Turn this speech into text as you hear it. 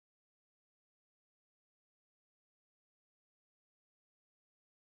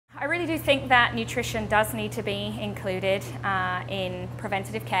I really do think that nutrition does need to be included in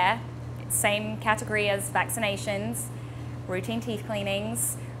preventative care. Same category as vaccinations, routine teeth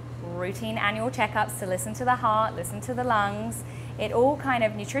cleanings, routine annual checkups to listen to the heart, listen to the lungs. It all kind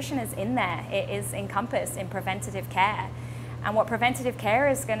of, nutrition is in there. It is encompassed in preventative care. And what preventative care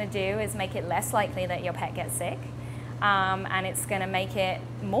is going to do is make it less likely that your pet gets sick. And it's going to make it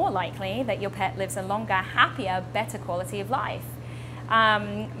more likely that your pet lives a longer, happier, better quality of life.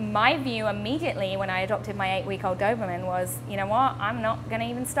 My view immediately when I adopted my 8-week-old Doberman was, you know what, I'm not going to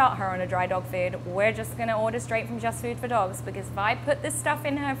even start her on a dry dog food. We're just going to order straight from Just Food for Dogs, because if I put this stuff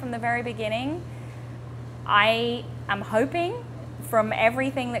in her from the very beginning, I am hoping from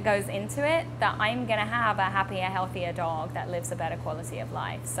everything that goes into it that I'm going to have a happier, healthier dog that lives a better quality of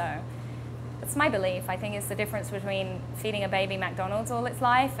life. So that's my belief. I think it's the difference between feeding a baby McDonald's all its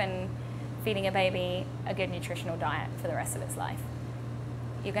life and feeding a baby a good nutritional diet for the rest of its life.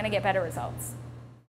 You're going to get better results.